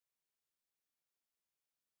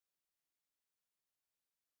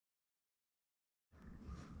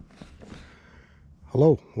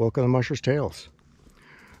Hello, welcome to Musher's Tales.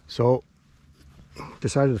 So,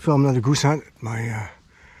 decided to film another goose hunt at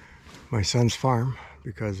my son's farm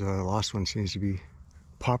because the last one seems to be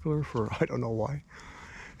popular for I don't know why.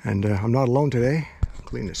 And I'm not alone today.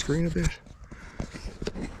 Clean the screen a bit.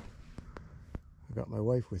 I got my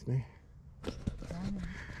wife with me.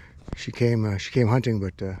 She came hunting,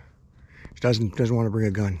 but she doesn't want to bring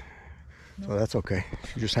a gun, so that's okay.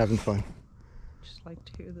 She's just having fun. Just like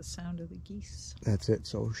to hear the sound of the geese. That's it.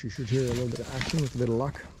 So she should hear a little bit of action with a bit of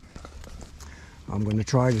luck. I'm going to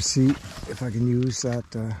try to see if I can use that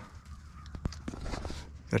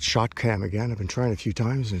shot cam again. I've been trying a few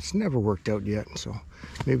times and it's never worked out yet. So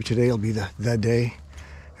maybe today will be the day.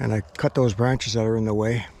 And I cut those branches that are in the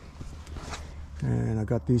way. And I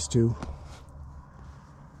got these two.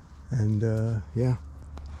 And yeah,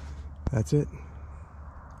 that's it.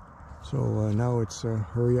 So now it's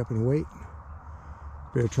hurry up and wait.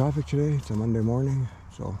 Bit of traffic today. It's a Monday morning,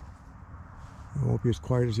 so it won't be as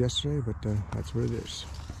quiet as yesterday, but that's what it is.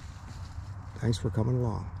 Thanks for coming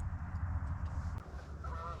along.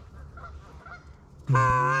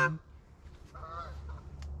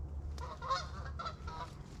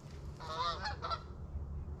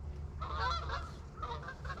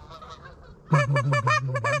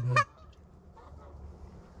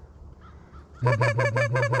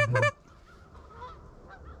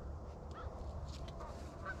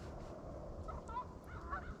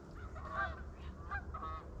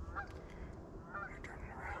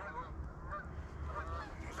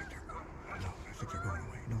 I think they're going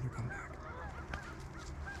away. No, they're coming back.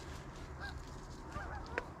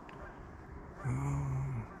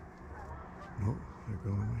 No, they're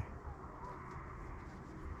going away.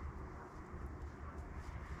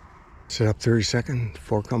 Set up 30 seconds,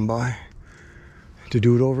 4 come by. To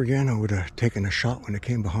do it over again, I would have taken a shot when it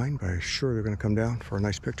came behind, but I'm sure they're going to come down for a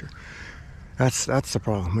nice picture. That's the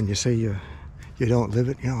problem. When you say you don't live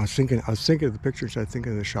it, you know, I was thinking of the picture instead of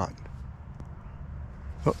thinking of the shot.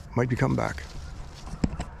 Oh, might be coming back.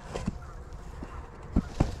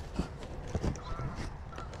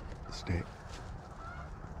 Stay.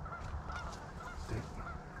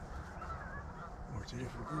 Or it's a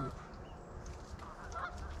different group.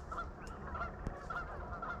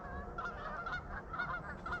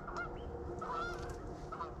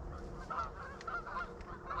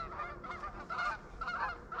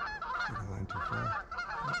 They line too far.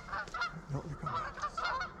 No, they come back.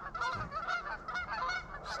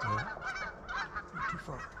 Stay. Stay. Not too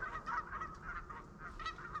far.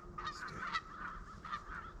 Stay.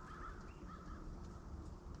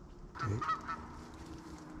 Stay.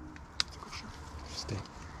 That's a good shot. Stay.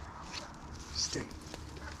 Stay.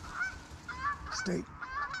 Stay. Stay.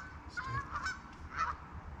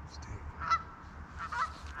 Stay.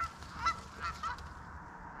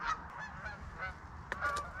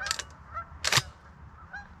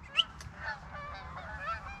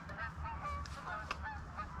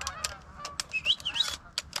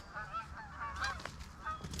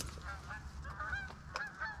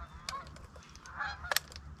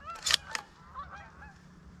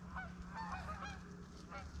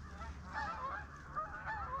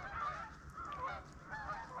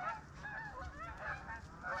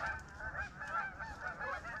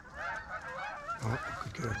 Oh,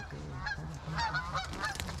 good.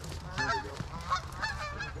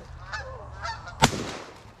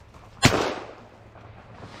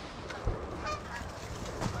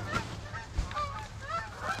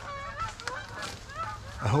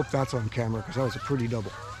 I hope that's on camera because that was a pretty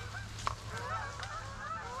double.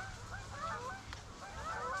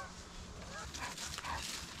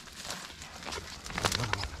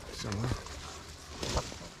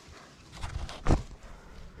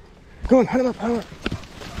 Go on, hunt him up, hunt him up.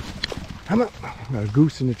 Hunt him up. Got a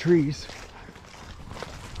goose in the trees.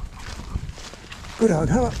 Good dog,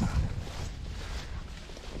 hunt him up.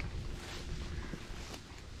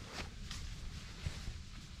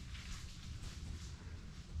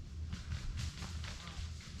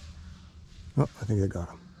 Oh, I think they got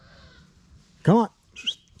him. Come on.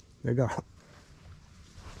 They got him.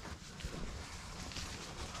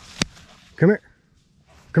 Come here.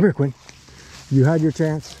 Come here, Quinn. You had your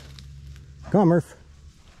chance. Come on, Murph.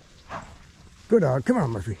 Good dog. Come on,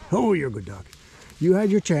 Murphy. Oh, you're a good dog. You had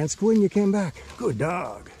your chance, Quinn. You came back. Good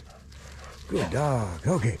dog. Good dog.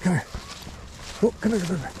 Okay, come here. Oh, come here,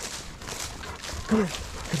 come here. Come here.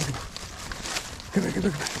 Come here, come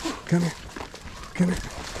here. Come here. Come here.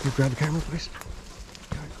 Can you grab the camera, please?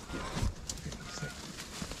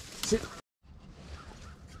 Sit.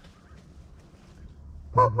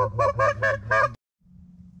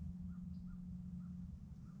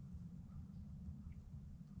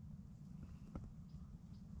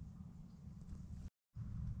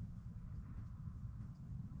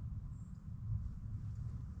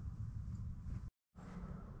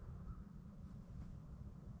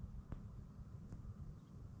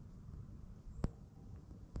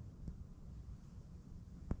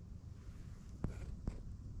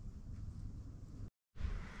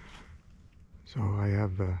 So I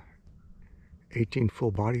have 18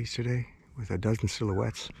 full bodies today with a dozen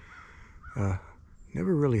silhouettes.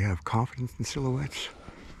 Never really have confidence in silhouettes,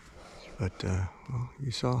 but well,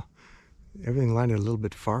 you saw everything landed a little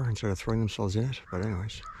bit far instead of throwing themselves in it. But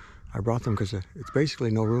anyways, I brought them because it's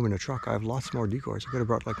basically no room in the truck. I have lots more decoys. I could have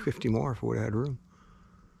brought like 50 more if I would have had room.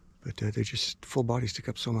 But they just, full bodies take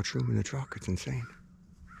up so much room in the truck. It's insane.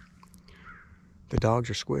 The dogs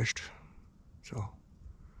are squished. So,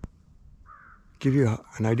 give you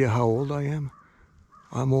an idea how old I am.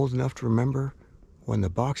 I'm old enough to remember when the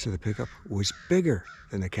box of the pickup was bigger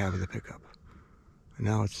than the cab of the pickup. And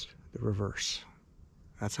now it's the reverse.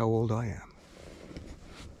 That's how old I am.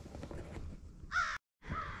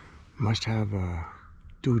 Must have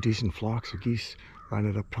two decent flocks of geese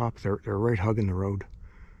landed up top. They're right hugging the road.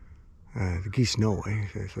 The geese know,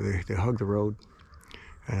 so they hug the road,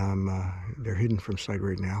 and they're hidden from sight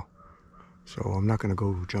right now. So I'm not going to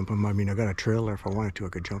go jump them. I mean, I got a trail there. If I wanted to, I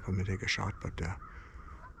could jump them and take a shot, but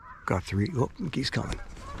got three. Oh, geese coming.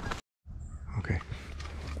 Okay.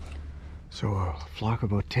 So a flock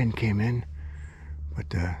of about 10 came in, but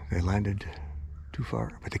they landed too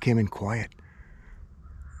far. But they came in quiet.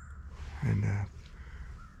 And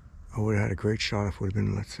I would have had a great shot if it would have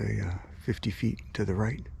been, let's say, 50 feet to the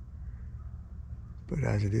right. But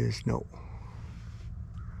as it is, no.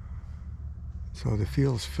 So the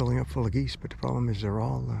field's filling up full of geese, but the problem is they're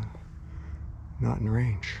all not in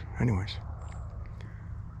range. Anyways,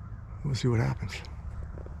 we'll see what happens.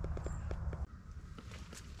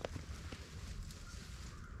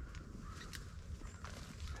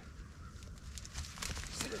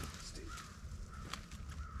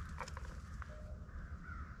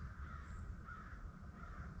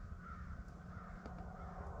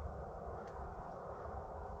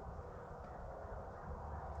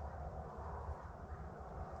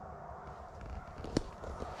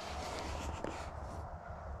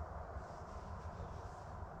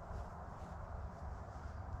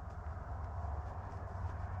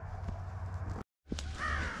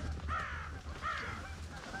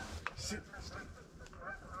 Sit.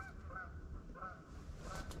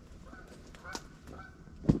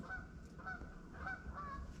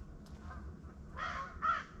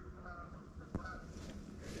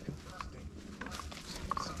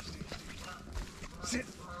 Sit.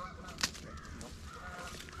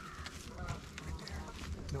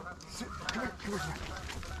 No, sit. Come here. Come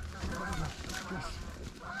here.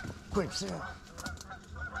 Quick, sit down.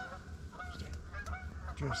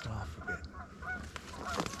 Just off a bit.